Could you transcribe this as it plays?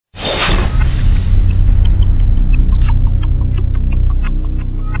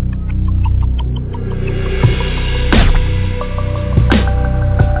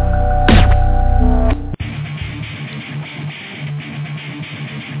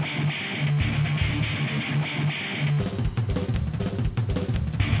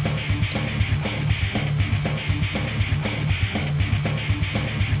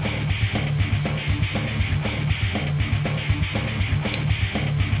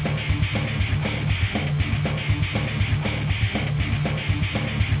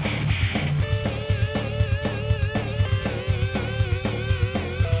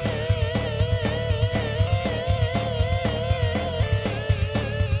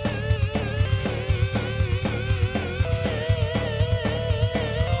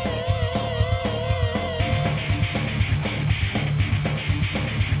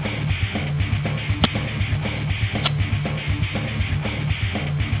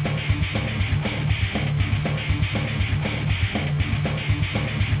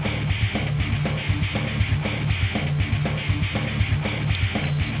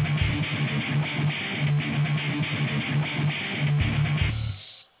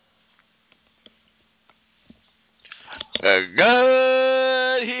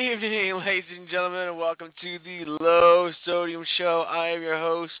Good evening, ladies and gentlemen, and welcome to the Low Sodium Show. I am your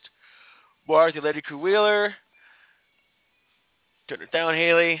host, Mark, the Lady Crew Wheeler. Turn it down,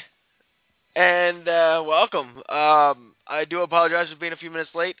 Haley. And welcome. I do apologize for being a few minutes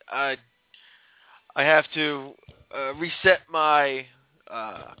late. I have to reset my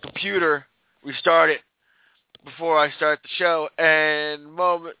computer, restart it before I start the show, and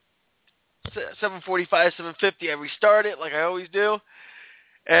 7:45, 7:50, I restart it like I always do,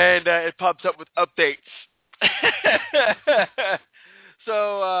 and it pops up with updates.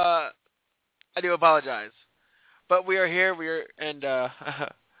 So I do apologize, but we are here. We are and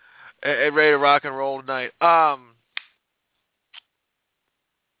ready to rock and roll tonight.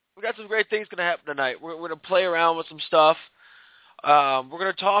 We got some great things going to happen tonight. We're going to play around with some stuff. We're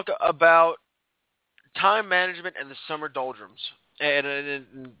going to talk about time management and the summer doldrums,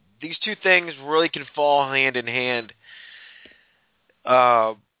 and these two things really can fall hand in hand.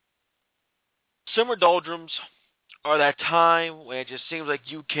 Summer doldrums are that time when it just seems like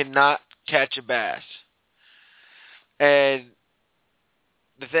you cannot catch a bass. And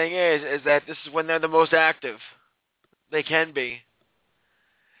the thing is that this is when they're the most active they can be.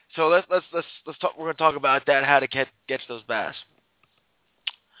 So let's talk. We're going to talk about that, how to catch those bass.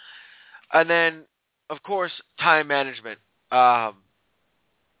 And then, of course, time management.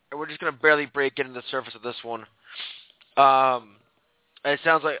 And we're just going to barely break into the surface of this one. It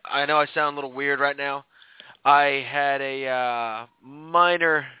sounds like, I know I sound a little weird right now. I had a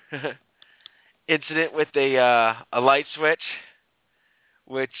minor incident with a light switch,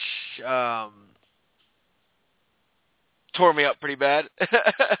 which tore me up pretty bad.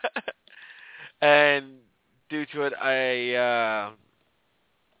 And due to it, I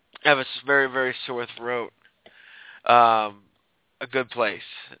have a very, very sore throat. A good place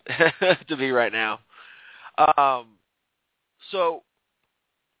to be right now. So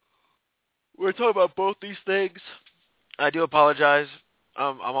we're talking about both these things. I do apologize.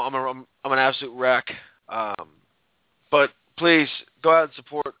 I'm an absolute wreck. But please go out and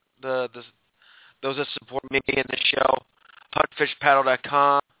support those that support me in the show.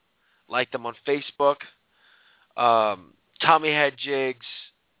 Huntfishpaddle.com. Like them on Facebook. Tommy Head Jigs.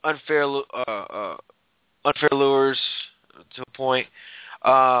 Unfair Lures. To a point.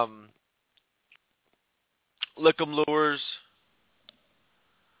 Lickum Lures,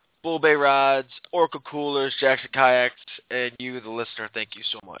 Bull Bay Rods, Orca Coolers, Jackson Kayaks, and you, the listener, thank you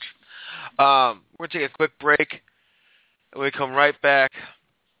so much. We're going to take a quick break, and we come right back.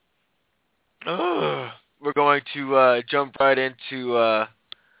 We're going to jump right into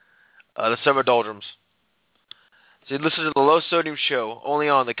the summer doldrums. So you listen to the Low Sodium Show, only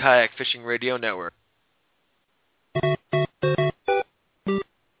on the Kayak Fishing Radio Network.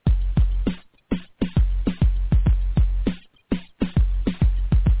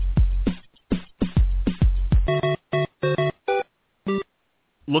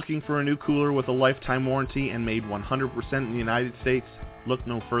 Looking for a new cooler with a lifetime warranty and made 100% in the United States? Look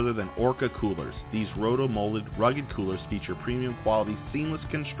no further than Orca Coolers. These roto-molded, rugged coolers feature premium quality, seamless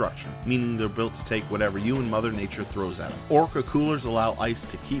construction, meaning they're built to take whatever you and Mother Nature throws at them. Orca Coolers allow ice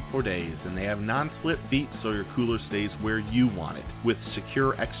to keep for days, and they have non-slip feet so your cooler stays where you want it. With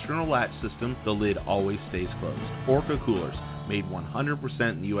secure external latch system, the lid always stays closed. Orca Coolers, made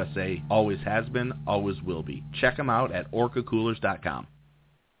 100% in the USA, always has been, always will be. Check them out at orcacoolers.com.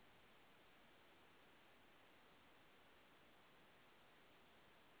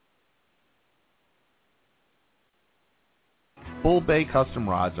 Bull Bay custom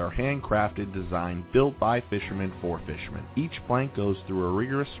rods are handcrafted, designed, built by fishermen for fishermen. Each blank goes through a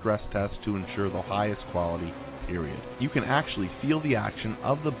rigorous stress test to ensure the highest quality, period. You can actually feel the action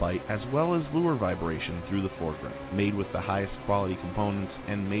of the bite as well as lure vibration through the foregrip. Made with the highest quality components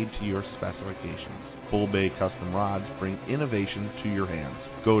and made to your specifications. Bull Bay custom rods bring innovation to your hands.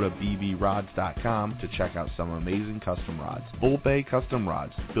 Go to bbrods.com to check out some amazing custom rods. Bull Bay custom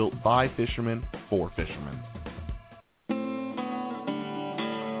rods, built by fishermen for fishermen.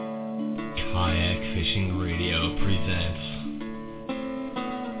 Kayak Fishing Radio presents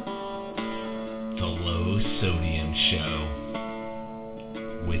the Low Sodium Show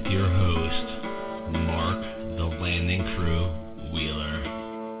with your host, Mark the Landing Crew Wheeler.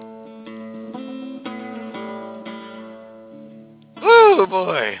 Oh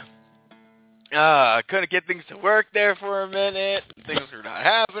boy. I couldn't get things to work there for a minute. Things were not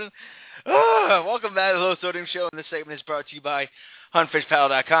happening. Welcome back to the Low Sodium Show, and this segment is brought to you by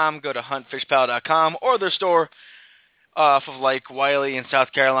HuntFishPal.com. Go to HuntFishPal.com or their store off of Lake Wiley in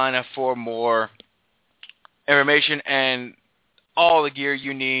South Carolina for more information and all the gear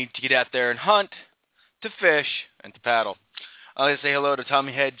you need to get out there and hunt, to fish and to paddle. I'd like to say hello to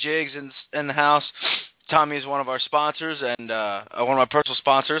Tommy Head Jigs in the house. Tommy is one of our sponsors and one of my personal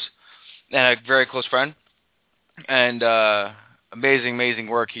sponsors and a very close friend. And amazing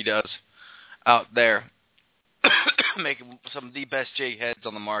work he does out there, making some of the best jig heads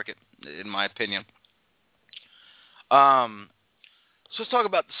on the market, in my opinion. So let's talk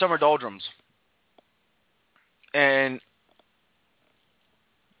about the summer doldrums. And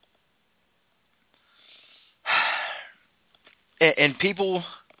people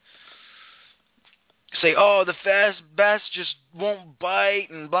say, oh, the fast bass just won't bite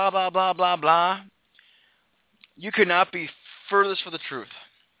and blah, blah, blah, blah, blah. You could not be furthest for the truth.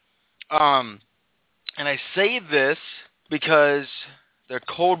 And I say this because they're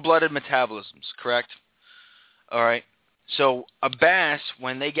cold-blooded metabolisms, correct? All right. So a bass,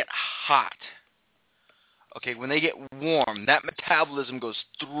 when they get hot, okay, when they get warm, that metabolism goes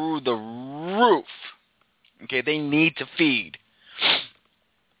through the roof. Okay, they need to feed.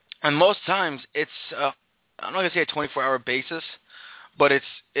 And most times it's, I'm not going to say a 24-hour basis, but it's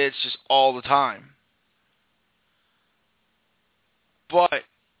just all the time. But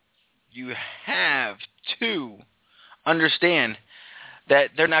you have to understand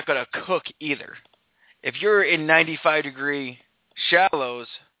that they're not going to cook either. If you're in 95-degree shallows,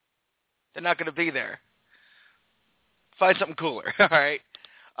 they're not going to be there. Find something cooler, all right?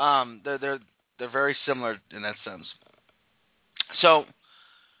 They're very similar in that sense. So,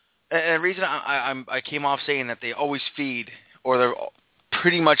 and the reason I came off saying that they always feed, or they're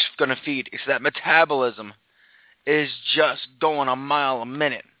pretty much going to feed, is that metabolism is just going a mile a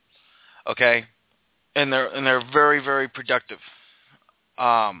minute, okay? And they're very, very productive.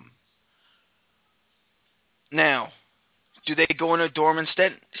 Now, do they go into a dormant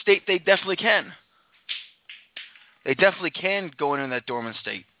state? They definitely can. They definitely can go into that dormant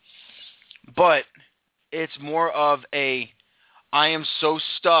state. But it's more of a I am so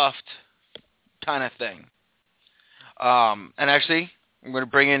stuffed kind of thing. And actually, I'm going to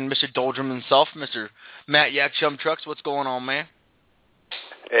bring in Mr. Doldrum himself, Mr. Matt Yak Chum Trucks. What's going on, man?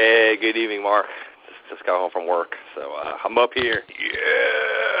 Hey, good evening, Mark. Just got home from work, so I'm up here.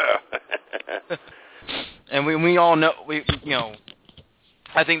 Yeah. And we all know,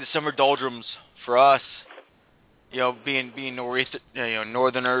 I think the summer doldrums for us, being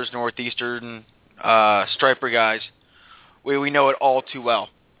northerners, northeastern, striper guys, we know it all too well.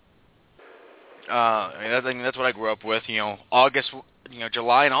 I think that's what I grew up with. August,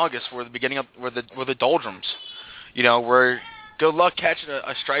 July and August were the beginning of were the doldrums. Where good luck catching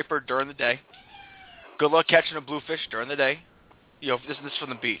a striper during the day. Good luck catching a bluefish during the day. This is from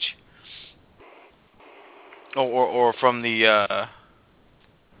the beach. Or from the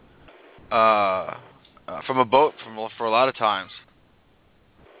from a boat for a lot of times.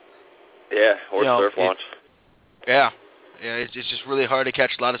 Yeah, or surf launch. Yeah, it's just really hard to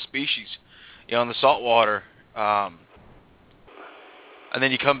catch a lot of species, in the saltwater. And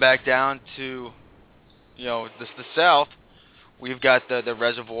then you come back down to, the south. We've got the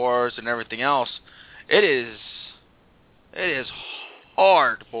reservoirs and everything else. It is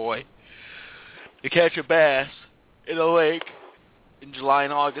hard, boy, to catch a bass in a lake in July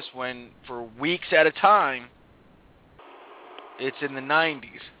and August when, for weeks at a time, it's in the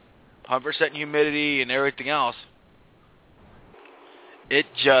 90s, 100% humidity and everything else. It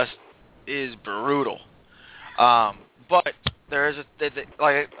just is brutal. But there is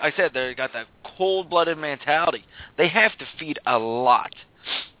like I said, they got that cold-blooded mentality. They have to feed a lot,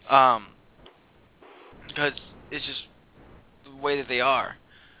 because it's just the way that they are.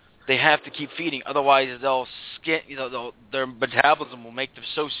 They have to keep feeding, otherwise they'll their metabolism will make them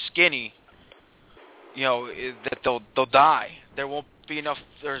so skinny, that they'll die. There won't be enough.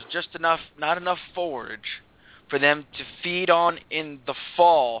 There's just not enough forage for them to feed on in the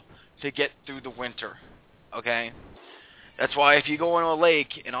fall to get through the winter. Okay, that's why if you go into a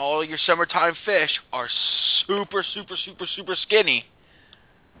lake and all your summertime fish are super, super, super, super skinny,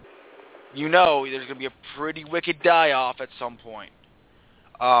 there's going to be a pretty wicked die-off at some point.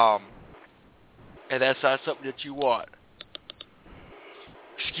 And that's not something that you want.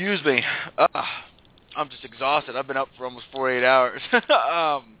 Excuse me. I'm just exhausted. I've been up for almost 48 hours. Hey,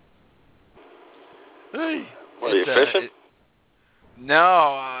 what, are you fishing?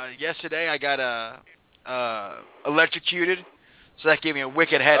 No. Yesterday I got electrocuted, so that gave me a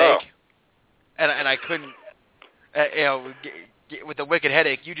wicked headache. Oh. And I couldn't, with the wicked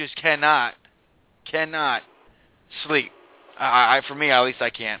headache, you just cannot sleep. For me, at least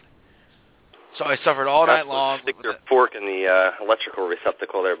I can't. So I suffered all night long. Stick your fork in the electrical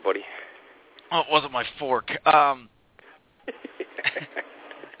receptacle there, buddy. Oh, it wasn't my fork.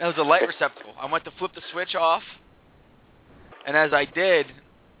 That was a light receptacle. I went to flip the switch off, and as I did,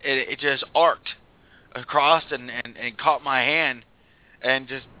 it just arced across and caught my hand, and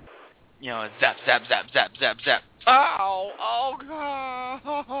just, zap, zap, zap, zap, zap, zap. Ow! Oh God!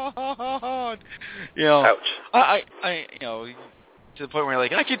 Ouch. I to the point where you're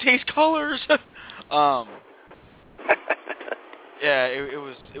like, I can taste colors. Yeah,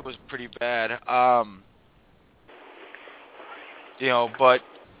 it was pretty bad. But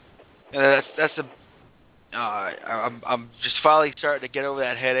that's the. I'm just finally starting to get over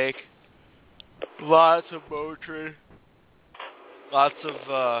that headache. Lots of motion. Lots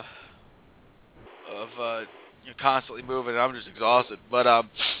of constantly moving. I'm just exhausted. But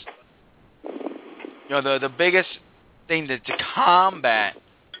the biggest thing to combat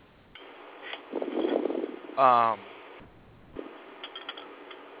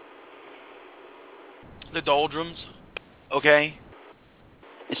the doldrums, okay,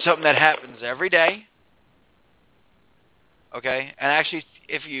 is something that happens every day. Okay, and actually,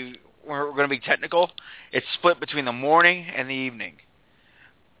 we're going to be technical, it's split between the morning and the evening,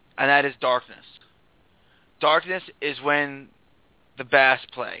 and that is darkness. Darkness is when the bass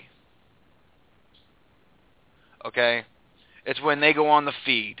play. Okay, it's when they go on the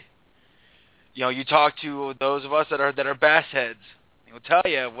feed. You talk to those of us that are bass heads. We'll tell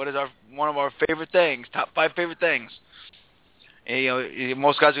you what is one of our favorite things, top 5 favorite things. And,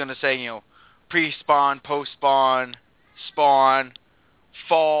 most guys are going to say, pre-spawn, post-spawn, spawn,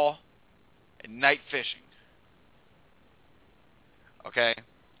 fall, and night fishing. Okay?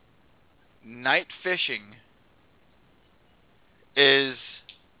 Night fishing is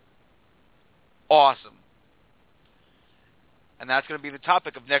awesome. And that's going to be the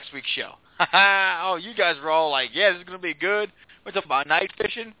topic of next week's show. Oh, you guys were all like, yeah, this is going to be good. We're talking about night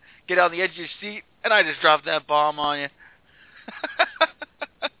fishing. Get on the edge of your seat, and I just dropped that bomb on you.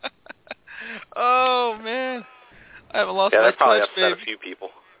 Oh, man. I haven't lost my that probably touch, upset baby. a few people.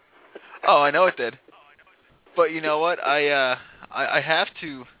 Oh, I know it did. But you know what? I have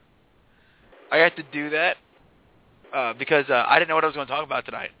to do that because I didn't know what I was going to talk about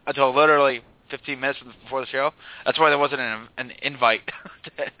tonight until literally 15 minutes before the show. That's why there wasn't an invite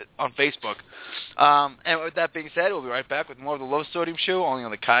on Facebook. And with that being said, we'll be right back with more of the Low Sodium Show, only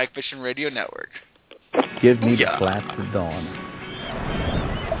on the Kayak Fishing Radio Network. Give me the flats at dawn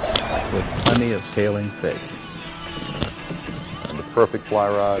with plenty of sailing fish. And the perfect fly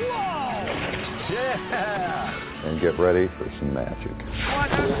rod. Yeah! And get ready for some magic.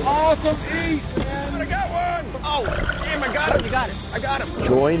 What an awesome eat, man! I got one! Oh, damn, I got him! You got it. I got him.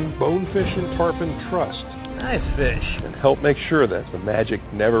 Join Bonefish and Tarpon Trust. Nice fish. And help make sure that the magic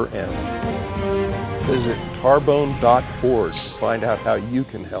never ends. Visit tarbone.org to find out how you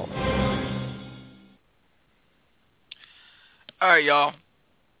can help. All right, y'all.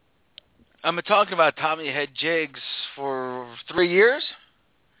 I've been talking about Tommy Head jigs for 3 years,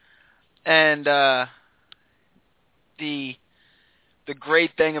 and the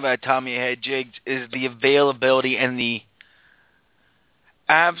great thing about Tommy Head jigs is the availability and the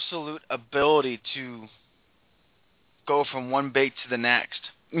absolute ability to go from one bait to the next,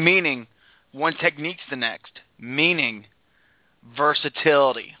 meaning one technique to the next, meaning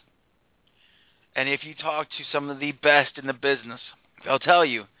versatility. And if you talk to some of the best in the business, they'll tell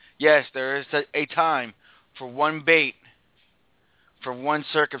you, yes, there is a time for one bait, for one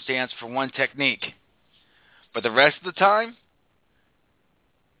circumstance, for one technique. But the rest of the time,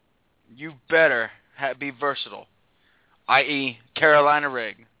 you better be versatile, i.e. Carolina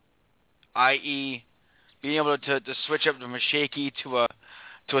rig, i.e. being able to switch up from a shaky to a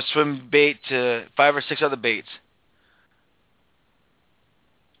swim bait to 5 or 6 other baits.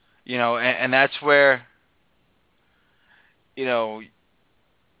 And that's where, you've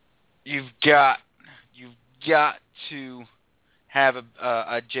got to have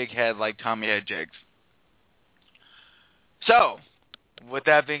a jig head like Tommy Head jigs. So, with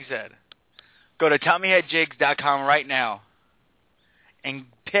that being said, go to TommyHeadJigs.com right now and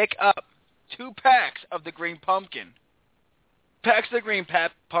pick up 2 packs of the Green Pumpkin. Packs of the Green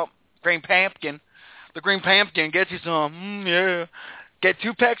Pumpkin. The Green Pumpkin gets you some, yeah. Get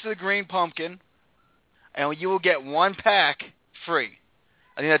 2 packs of the Green Pumpkin, and you will get 1 pack free.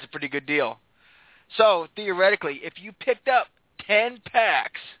 I think that's a pretty good deal. So, theoretically, if you picked up 10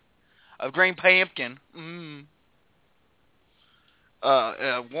 packs of Green Pumpkin,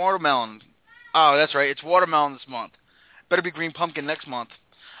 watermelon. Oh, that's right. It's watermelon this month. Better be Green Pumpkin next month.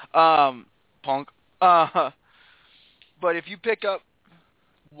 Punk. But if you pick up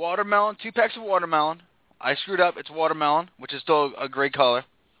watermelon, 2 packs of watermelon, I screwed up. It's watermelon, which is still a great color.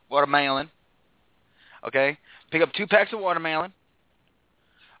 Watermelon. Okay? Pick up 2 packs of watermelon.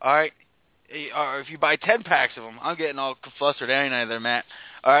 All right? Or if you buy 10 packs of them, I'm getting all flustered, ain't I there, Matt?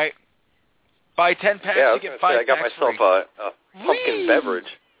 All right? Buy 10 packs, yeah, you get 5 packs I got myself a pumpkin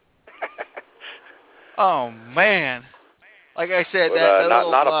beverage. Oh, man. Like I said, but, that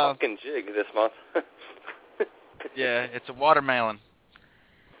little, not a pumpkin jig this month. Yeah, it's a watermelon.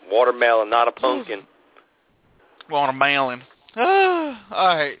 Watermelon, not a pumpkin. Watermelon. All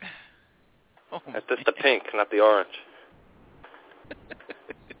right. Oh, that's just the pink, not the orange.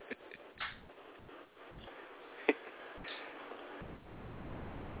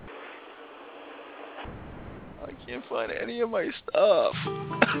 I can't find any of my stuff.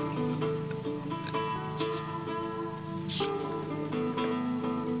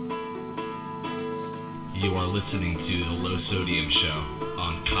 You are listening to the Low Sodium Show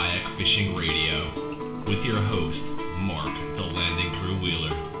on Kayak Fishing Radio with your host, Mark, the Landing Crew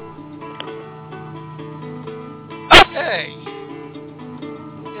Wheeler. Hey!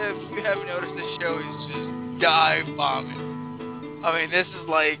 If you haven't noticed, this show is just dive bombing. I mean, this is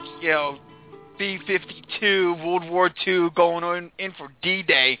like, B-52, World War II going in for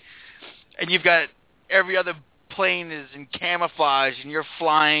D-Day, and you've got every other plane is in camouflage, and you're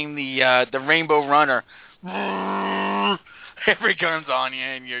flying the Rainbow Runner. Every gun's on you,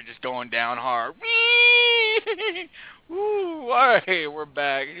 and you're just going down hard. Woo! All right, we're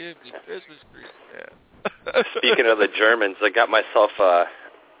back. Christmas tree. Yeah. Speaking of the Germans, I got myself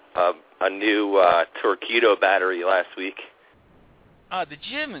a new torpedo battery last week. The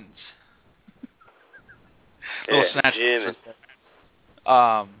Germans. Yeah, Germans.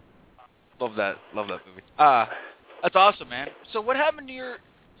 Love that movie. That's awesome, man. So what happened to your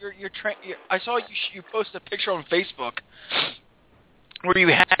I saw you posted a picture on Facebook where you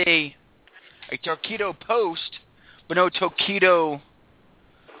had a torpedo post, but no torpedo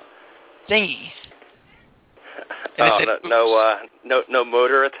thingy. No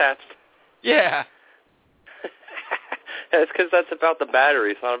motor attached? Yeah. It's because that's about the battery.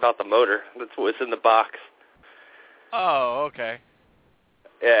 It's not about the motor. That's what's in the box. Oh, okay.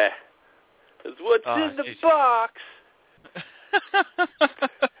 Yeah. It's what's in the box.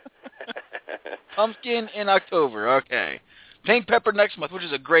 Pumpkin in October, okay. Pink pepper next month, which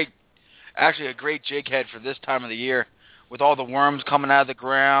is a great jig head for this time of the year, with all the worms coming out of the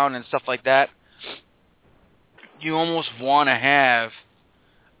ground and stuff like that. You almost want to have,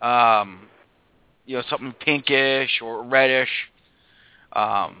 something pinkish or reddish.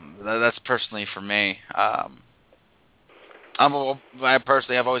 That's personally for me. I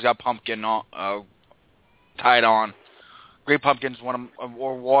personally have always got pumpkin tied on. Great pumpkins,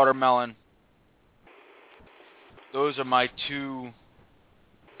 or watermelon. Those are my two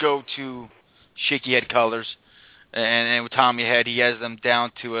go-to shaky head colors. And with Tommy Head, he has them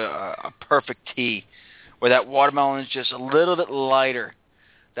down to a perfect T, where that watermelon is just a little bit lighter.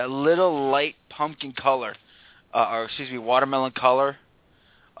 That little light pumpkin color, watermelon color.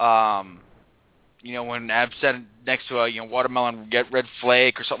 When Ab said next to a watermelon red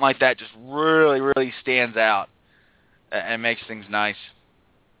flake or something like that, just really, really stands out and makes things nice.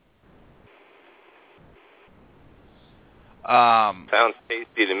 Sounds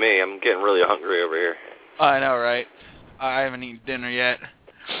tasty to me. I'm getting really hungry over here. I know, right? I haven't eaten dinner yet.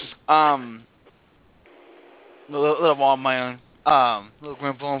 Little watermelon, little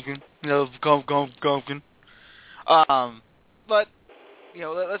green pumpkin, pumpkin. But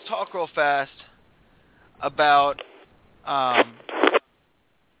let's talk real fast about I'm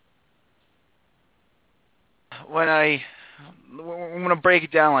going to break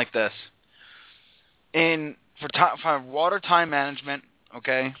it down like this. For water time management,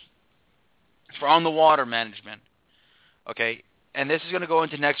 okay, for on the water management, okay, and this is going to go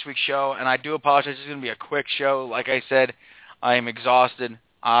into next week's show, and I do apologize, this is going to be a quick show. Like I said, I am exhausted.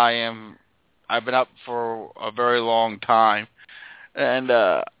 I've been up for a very long time, and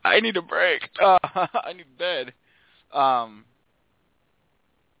I need a break. I need bed. On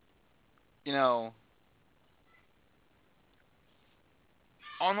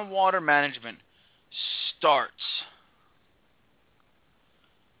the water management starts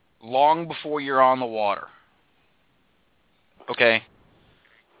long before you're on the water. Okay?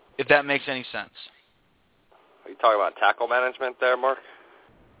 If that makes any sense. Are you talking about tackle management there, Mark?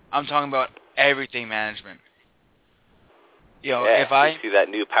 I'm talking about everything management. If you see that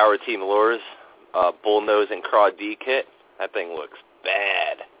new Power Team Lures bullnose and craw D kit, that thing looks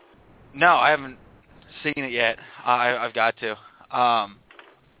bad. No, I haven't seen it yet. I've got to.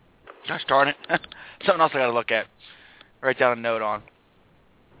 Gosh darn it. Something else I got to look at. Write down a note on.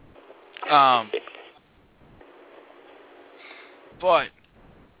 But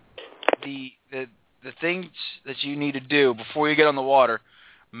the things that you need to do before you get on the water,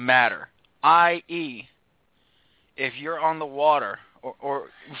 matter. I.e., if you're on the water, or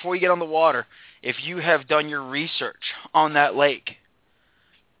before you get on the water, if you have done your research on that lake,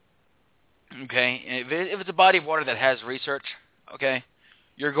 okay, and if it's a body of water that has research, okay,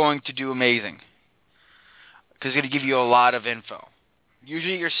 you're going to do amazing, because it's going to give you a lot of info.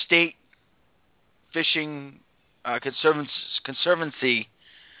 Usually your state fishing conservancy,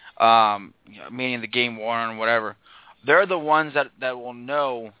 meaning the game warden, whatever, they're the ones that will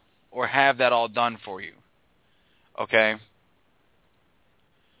know or have that all done for you. Okay?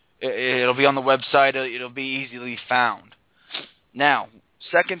 It'll be on the website. It'll be easily found. Now,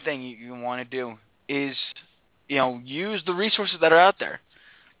 second thing you want to do is, use the resources that are out there.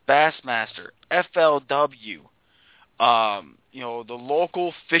 Bassmaster, FLW, the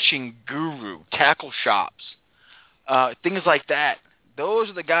local fishing guru, tackle shops, things like that. Those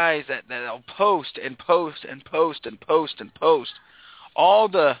are the guys that'll post and post and post and post and post all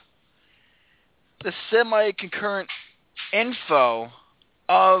the semi-concurrent info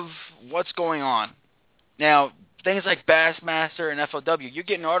of what's going on. Now, things like Bassmaster and FLW, you're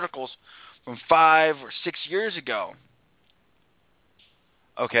getting articles from 5 or 6 years ago.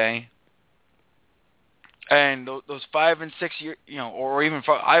 Okay? And those 5 and 6 years, or even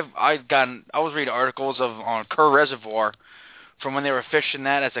I was reading articles on Kerr Reservoir from when they were fishing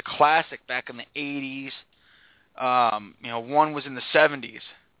that as a classic back in the 80s. One was in the 70s.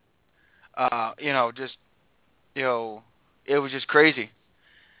 It was just crazy.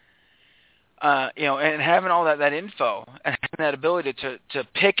 And having all that info and having that ability to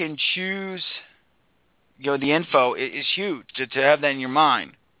pick and choose, the info is huge to have that in your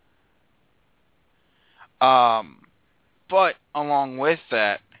mind. But along with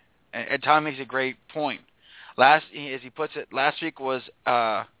that, and Tom makes a great point. As he puts it, last week was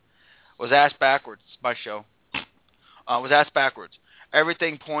Ass Backwards, my show. Was Ass Backwards.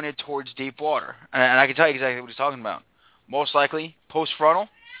 Everything pointed towards deep water, and I can tell you exactly what he's talking about. Most likely post-frontal.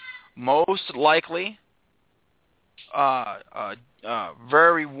 Most likely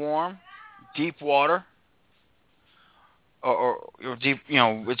very warm, deep water, or deep.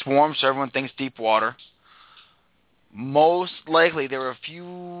 It's warm, so everyone thinks deep water. Most likely, there were a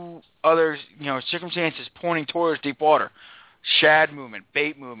few other, circumstances pointing towards deep water. Shad movement,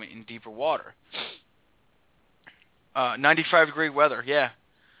 bait movement in deeper water. 95-degree weather, yeah.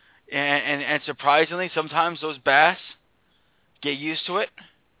 And surprisingly, sometimes those bass get used to it,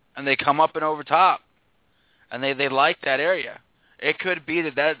 and they come up and over top. And they like that area. It could be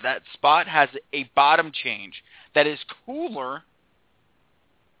that spot has a bottom change that is cooler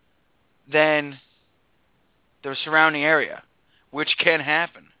than the surrounding area, which can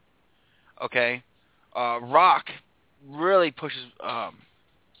happen. Okay? Rock really pushes,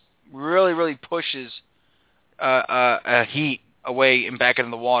 really pushes heat away and back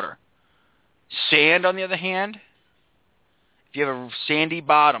into the water. Sand, on the other hand, if you have a sandy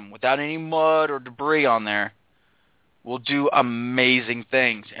bottom without any mud or debris on there, will do amazing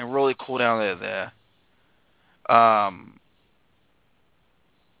things and really cool down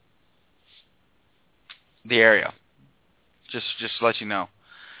the area. Just to let you know.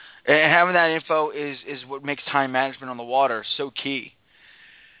 And having that info is what makes time management on the water so key.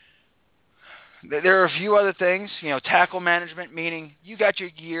 There are a few other things, tackle management, meaning you got your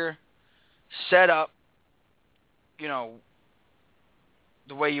gear set up,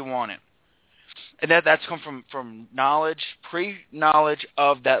 the way you want it. And that's come from knowledge, pre-knowledge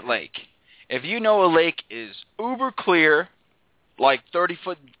of that lake. If you know a lake is uber clear, like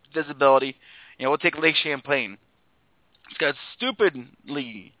 30-foot visibility, we'll take Lake Champlain. It's got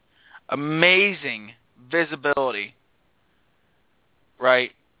stupidly amazing visibility,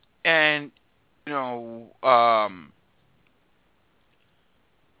 right? And you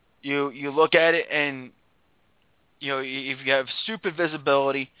look at it, and if you have stupid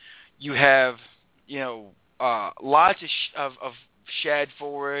visibility, you have lots of shad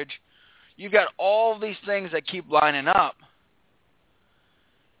forage. You've got all these things that keep lining up.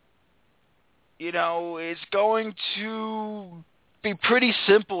 It's going to be pretty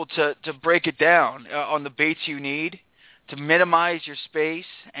simple to break it down on the baits you need to minimize your space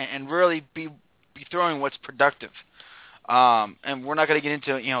and really be throwing what's productive. And we're not going to get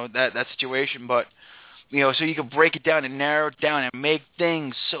into that situation, but so you can break it down and narrow it down and make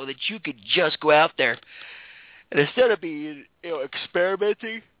things so that you could just go out there and instead of being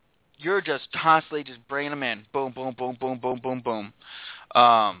experimenting, you're just constantly just bringing them in, boom, boom, boom, boom, boom, boom, boom.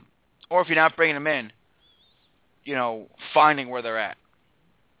 Or if you're not bringing them in, finding where they're at.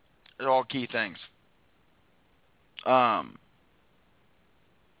 They're all key things.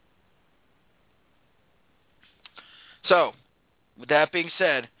 So, with that being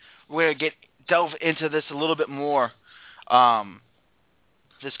said, we're going to delve into this a little bit more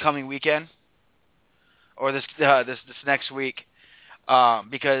this coming weekend or this next week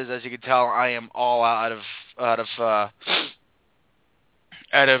because, as you can tell, I am all out of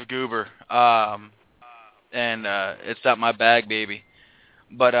goober, and it's not my bag, baby.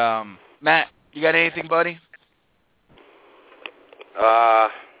 But Matt, you got anything, buddy?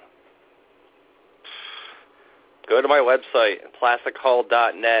 Go to my website,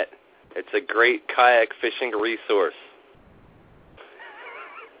 plastichull.net. It's a great kayak fishing resource.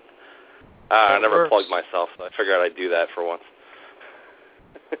 I never plugged myself, so I figured I'd do that for once.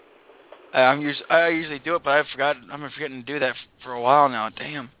 I usually do it, but I've been forgetting to do that for a while now.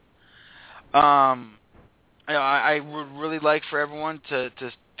 Damn. I would really like for everyone to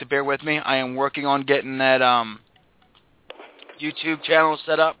bear with me. I am working on getting that YouTube channel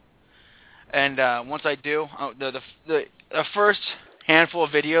set up, and once I do, the first handful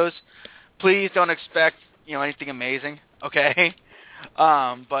of videos, please don't expect anything amazing, okay?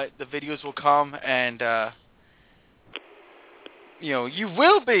 But the videos will come, and you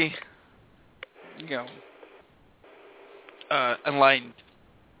will be enlightened.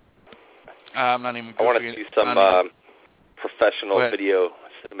 I'm not even. I want to see some professional video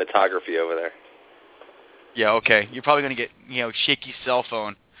cinematography over there. Yeah, okay. You're probably going to get, shaky cell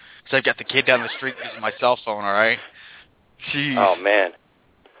phone. Because I've got the kid down the street using my cell phone, all right? Jeez. Oh, man.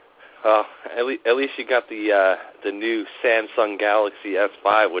 Well, at least you got the new Samsung Galaxy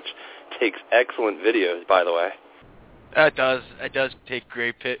S5, which takes excellent videos, by the way. It does. It does take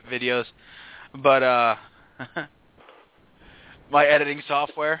great videos. But my editing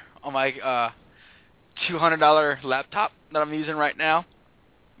software on my $200 laptop that I'm using right now,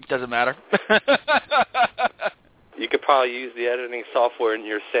 it doesn't matter. You could probably use the editing software in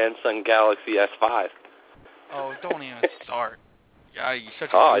your Samsung Galaxy S5. Oh, don't even start. Yeah, you're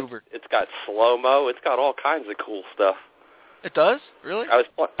such a goober. It's got slow-mo. It's got all kinds of cool stuff. It does? Really? I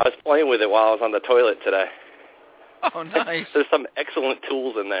was playing with it while I was on the toilet today. Oh, nice. There's some excellent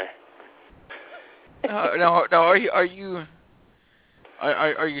tools in there. Now, are you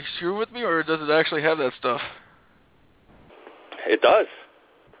screwing with me, or does it actually have that stuff? It does.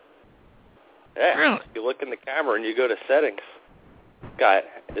 Yeah. Really? You look in the camera and you go to settings.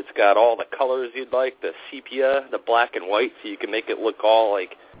 It's got all the colors you'd like, the sepia, the black and white, so you can make it look all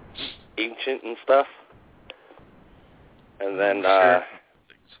like ancient and stuff. And then, sure.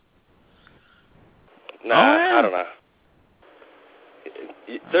 I don't know.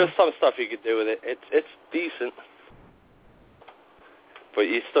 There's some stuff you could do with it. It's decent, but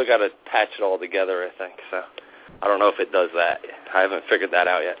you still got to patch it all together, I think. So I don't know if it does that. I haven't figured that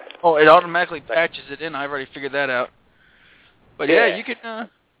out yet. Oh, it automatically patches it in. I've already figured that out. But yeah, you can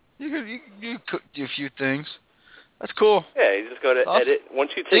do a few things. That's cool. Yeah, you just go to edit.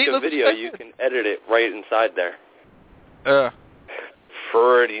 Once you take a video, you can edit it right inside there.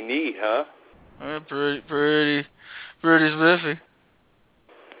 Pretty neat, huh? Pretty spiffy.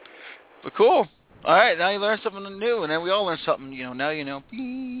 But cool. All right, now you learn something new, and then we all learn something. Now you know.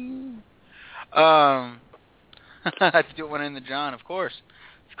 I have to do it when in the John, of course.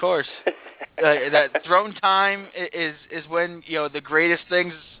 That throne time is when the greatest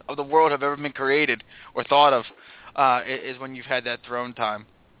things of the world have ever been created or thought of. Is when you've had that throne time.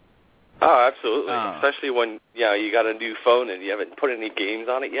 Oh, absolutely. Especially when you got a new phone and you haven't put any games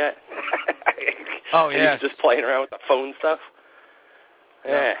on it yet. Oh yeah. And you're just playing around with the phone stuff.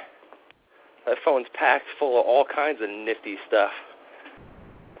 Yeah. That phone's packed full of all kinds of nifty stuff.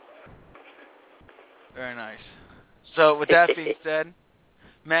 Very nice. So with that being said,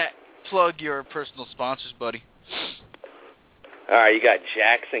 Matt, plug your personal sponsors, buddy. All right, you got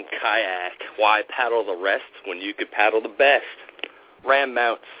Jackson Kayak. Why paddle the rest when you could paddle the best? Ram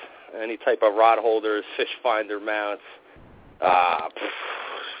mounts, any type of rod holders, fish finder mounts,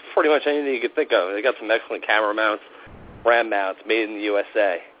 pretty much anything you could think of. They got some excellent camera mounts, ram mounts, made in the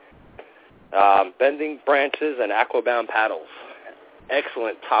USA. Bending branches and aquabound paddles.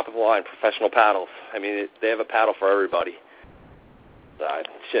 Excellent top-of-the-line professional paddles. I mean, they have a paddle for everybody.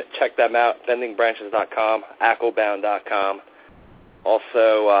 Check them out, bendingbranches.com, aquabound.com.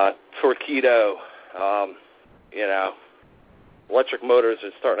 Also, Torpedo, electric motors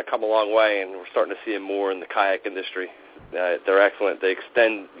are starting to come a long way, and we're starting to see them more in the kayak industry. They're excellent. They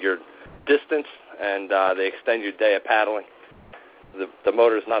extend your distance, and they extend your day of paddling. The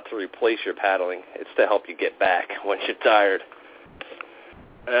motor is not to replace your paddling. It's to help you get back when you're tired.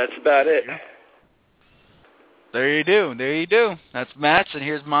 That's about it. There you do. That's Matt's, and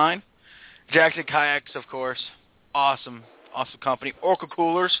here's mine. Jackson Kayaks, of course. Awesome company. Orca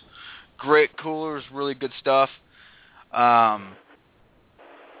coolers. Great coolers, really good stuff.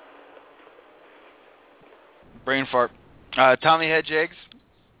 Brain fart. Tommy Head Jigs.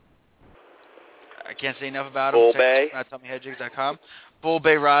 I can't say enough about them. Bull Bay. TommyHeadJigs.com. Bull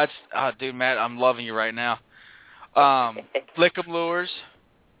Bay Rods. Oh, dude, Matt, I'm loving you right now. Flickum Lures.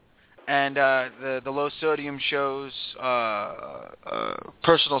 And the Low Sodium Show's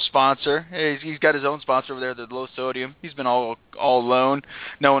personal sponsor. He's got his own sponsor over there, the Low Sodium. He's been all alone,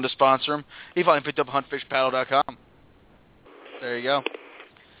 no one to sponsor him. He finally picked up huntfishpaddle.com. There you go.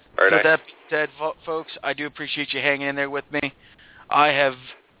 Very so nice. that said, folks, I do appreciate you hanging in there with me. I am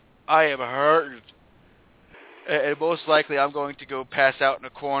hurt, and most likely I'm going to go pass out in a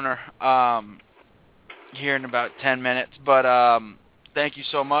corner here in about 10 minutes. But thank you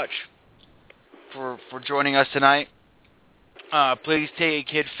so much for joining us tonight. Please take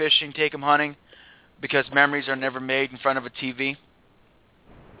a kid fishing, take him hunting, because memories are never made in front of a TV.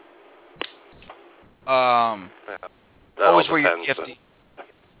 Always wear your PFD.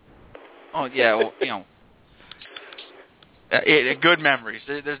 Oh, yeah, well, you know. Good memories.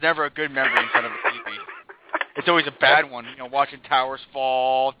 There's never a good memory in front of a TV. It's always a bad one. You know, watching towers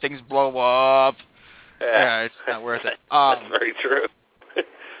fall, things blow up. Yeah, it's not worth it. That's very true.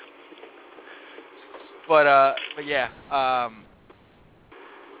 But yeah,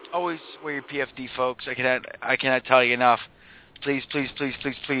 always wear your PFD, folks. I cannot tell you enough. Please, please, please,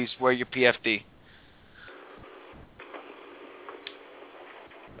 please, please wear your PFD.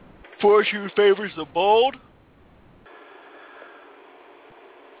 Fortune favors the bold.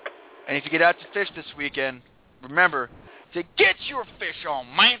 And if you get out to fish this weekend, remember to get your fish on,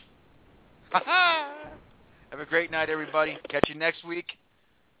 man. Have a great night, everybody. Catch you next week,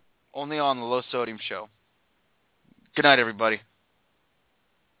 only on the Low Sodium Show. Good night, everybody.